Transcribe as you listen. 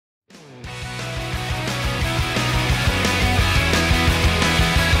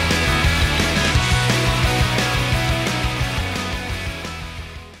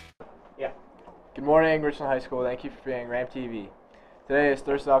morning, Richland High School. Thank you for being RAM TV. Today is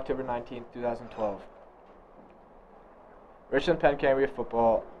Thursday, October 19th, 2012. Richland Penn Cambria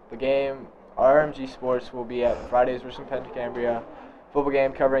football. The game, RMG Sports, will be at Friday's Richland Penn Cambria football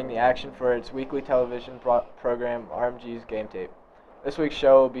game, covering the action for its weekly television program, RMG's Game Tape. This week's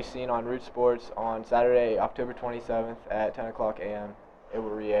show will be seen on Root Sports on Saturday, October 27th at 10 o'clock a.m. It will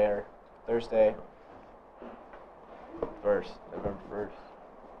re-air Thursday, November 1st.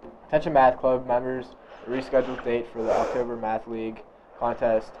 Attention Math Club members, the rescheduled date for the October Math League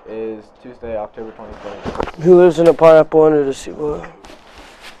contest is Tuesday, October 23rd. Who lives in a pineapple under the sea?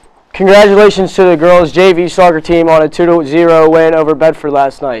 Congratulations to the girls' JV soccer team on a 2-0 win over Bedford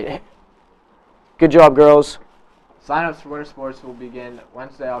last night. Good job, girls. Sign-ups for winter sports will begin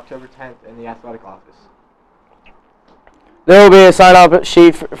Wednesday, October 10th in the athletic office. There will be a sign-up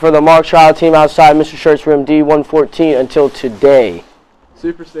sheet for the mock trial team outside Mr. Shirt's room D114 until today.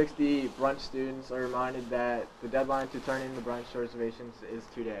 Super 60 brunch students are reminded that the deadline to turn in the brunch reservations is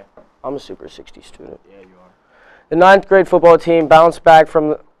today. I'm a Super 60 student. Yeah, you are. The 9th grade football team bounced back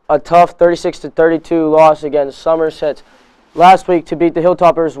from a tough 36-32 loss against Somerset last week to beat the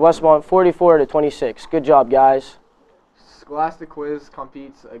Hilltoppers Westmont 44-26. Good job, guys. Scholastic Quiz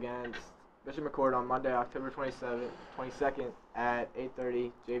competes against Bishop McCord on Monday, October 22nd at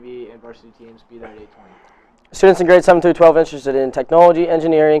 8:30. JV and varsity teams be there at 8:20. Students in grades 7 through 12 interested in technology,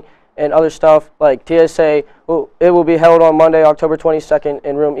 engineering, and other stuff like TSA, it will be held on Monday, October 22nd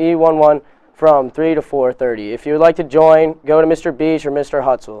in room E11 from 3 to 4:30. If you would like to join, go to Mr. Beach or Mr.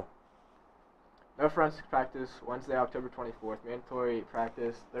 Hutzel. No forensic practice Wednesday, October 24th. Mandatory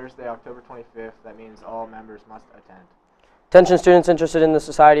practice Thursday, October 25th. That means all members must attend. Attention students interested in the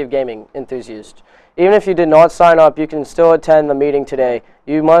Society of Gaming Enthusiasts. Even if you did not sign up, you can still attend the meeting today.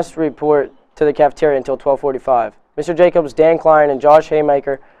 You must report to the cafeteria until 12:45. Mr. Jacobs, Dan Klein, and Josh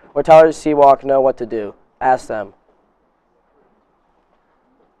Haymaker or Tyler Seawalk know what to do. Ask them.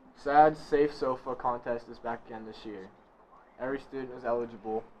 SAD Safe Sofa contest is back again this year. Every student is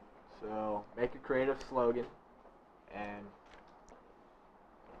eligible, so make a creative slogan and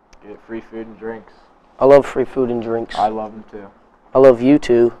get free food and drinks. I love free food and drinks. I love them too. I love you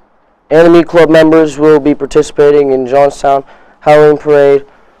too. Enemy Club members will be participating in Johnstown Halloween Parade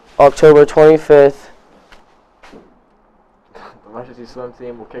October 25th. The varsity swim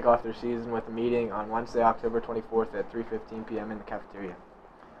team will kick off their season with a meeting on Wednesday, October 24th at 3:15 p.m. in the cafeteria.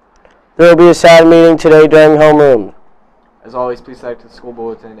 There will be a SAD meeting today during homeroom. As always, please cite to the school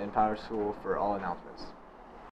bulletin and Power School for all announcements.